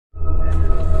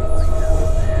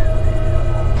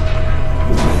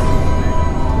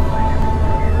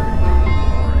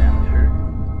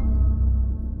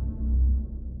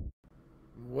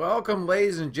Welcome,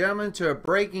 ladies and gentlemen, to a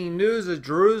breaking news at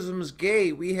Jerusalem's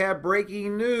gate. We have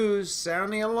breaking news.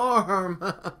 Sound the alarm.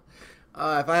 If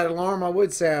I had an alarm, I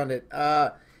would sound it.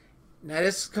 Now,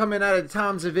 this is coming out of the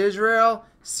Times of Israel.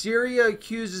 Syria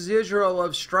accuses Israel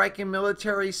of striking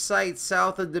military sites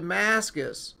south of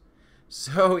Damascus.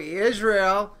 So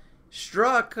Israel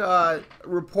struck,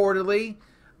 reportedly,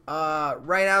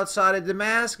 right outside of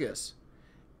Damascus.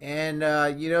 And,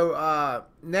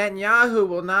 Netanyahu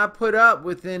will not put up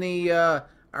with any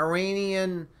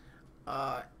Iranian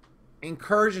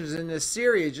incursions into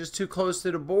Syria. It's just too close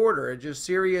to the border.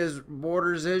 Syria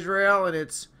borders Israel,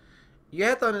 and you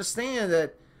have to understand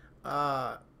that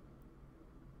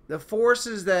the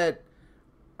forces that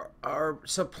are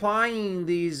supplying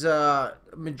these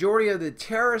majority of the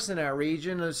terrorists in that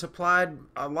region are supplied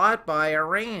a lot by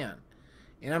Iran.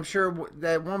 And I'm sure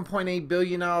that $1.8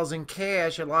 billion in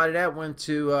cash, a lot of that went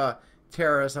to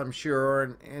terrorists, I'm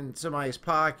sure, in somebody's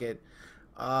pocket.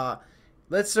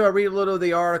 Let's read a little of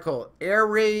the article. Air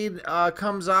raid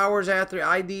comes hours after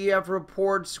IDF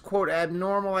reports, quote,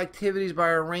 abnormal activities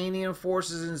by Iranian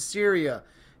forces in Syria.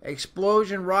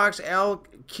 Explosion rocks Al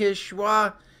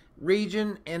Kishwa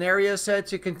region, an area said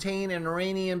to contain an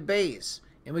Iranian base.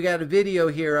 And we got a video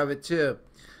here of it, too.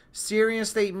 Syrian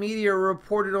state media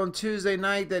reported on Tuesday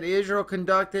night that Israel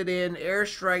conducted an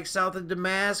airstrike south of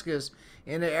Damascus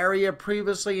in the area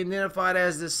previously identified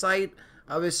as the site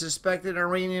of a suspected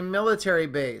Iranian military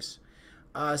base.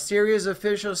 Syria's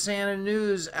official Sana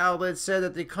news outlet said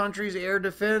that the country's air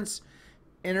defense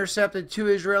intercepted 2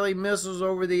 Israeli missiles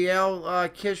over the El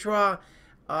Kishwa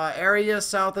area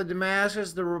south of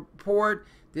Damascus. The report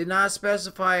did not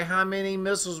specify how many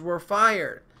missiles were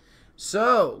fired.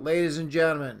 So, ladies and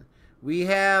gentlemen, we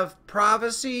have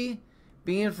prophecy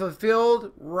being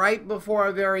fulfilled right before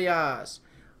our very eyes.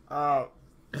 I've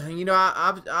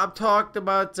talked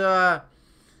about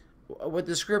what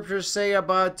the scriptures say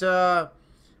about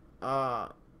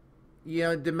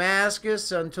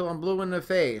Damascus until I'm blue in the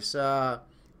face.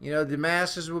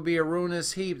 Damascus will be a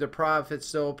ruinous heap. The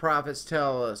prophets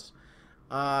tell us.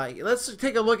 Let's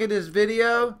take a look at this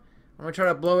video. I'm gonna try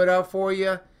to blow it up for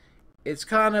you. It's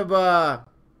kind of,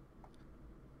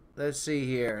 let's see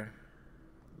here.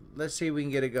 Let's see if we can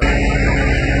get it going.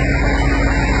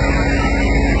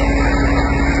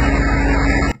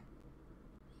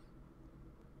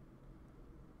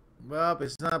 Well,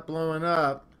 it's not blowing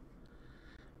up.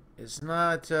 It's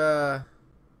not, there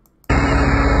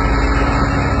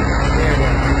it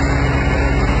is.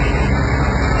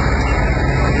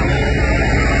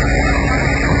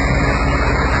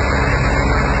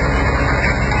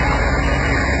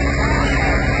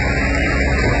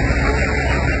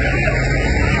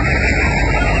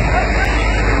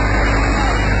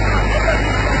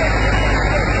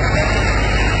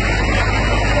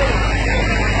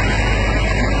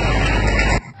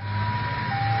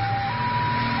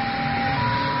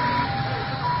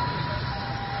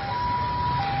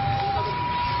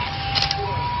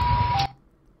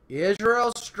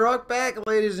 Israel struck back,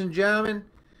 ladies and gentlemen.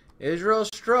 Israel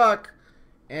struck.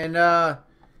 And, I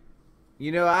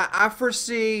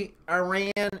foresee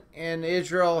Iran and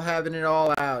Israel having it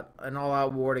all out, an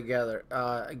all-out war together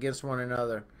against one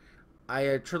another.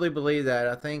 I truly believe that.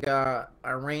 I think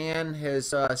Iran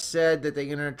has said that they're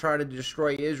going to try to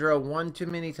destroy Israel one too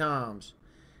many times.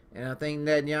 And I think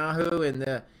Netanyahu and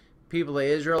the people of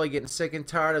Israel are getting sick and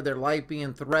tired of their life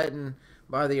being threatened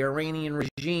by the Iranian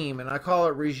regime. And I call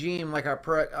it regime like our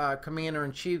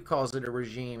commander-in-chief calls it a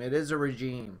regime. It is a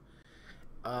regime.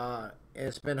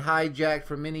 It's been hijacked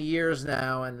for many years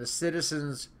now, and the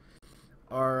citizens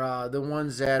are the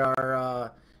ones that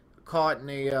are caught in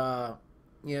a,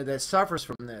 that suffers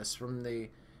from this.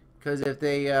 Because if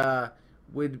they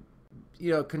would,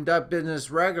 conduct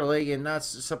business regularly and not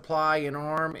supply and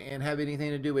arm and have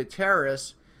anything to do with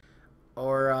terrorists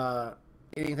or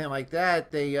anything like that,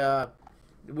 they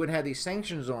wouldn't have these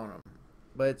sanctions on them.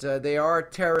 But they are a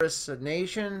terrorist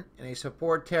nation, and they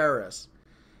support terrorists.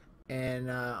 And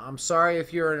I'm sorry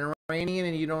if you're an Iranian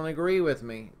and you don't agree with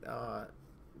me.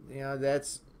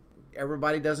 That's,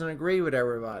 everybody doesn't agree with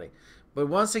everybody. But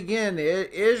once again,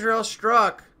 Israel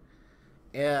struck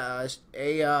a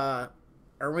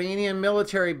Iranian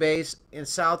military base in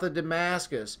south of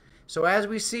Damascus. So as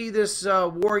we see this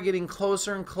war getting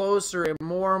closer and closer and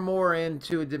more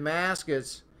into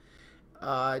Damascus,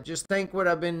 just think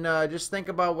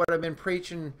about what I've been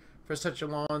preaching for such a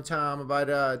long time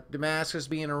about Damascus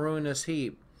being a ruinous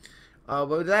heap. But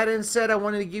with that being said, I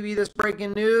wanted to give you this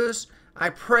breaking news. I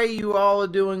pray you all are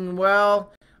doing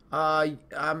well.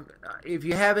 If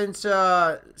you haven't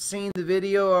seen the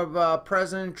video of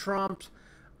President Trump,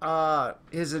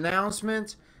 his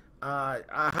announcement,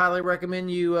 I highly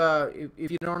recommend you,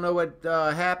 if you don't know what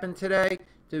happened today,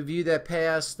 to view that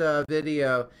past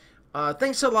video.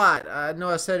 Thanks a lot. I know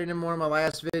I said it in one of my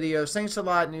last videos. Thanks a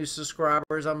lot, new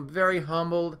subscribers. I'm very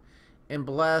humbled and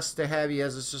blessed to have you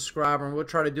as a subscriber, and we'll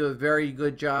try to do a very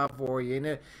good job for you.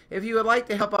 And if you would like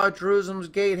to help out Jerusalem's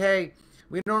Gate, hey,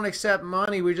 we don't accept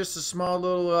money. We're just a small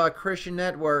little Christian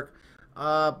network.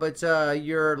 But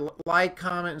your like,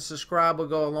 comment, and subscribe will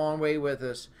go a long way with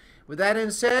us. With that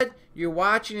being said, you're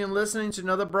watching and listening to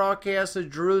another broadcast of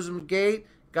Jerusalem Gate.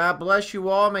 God bless you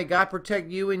all. May God protect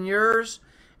you and yours.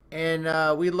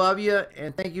 And we love you,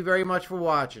 and thank you very much for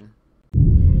watching.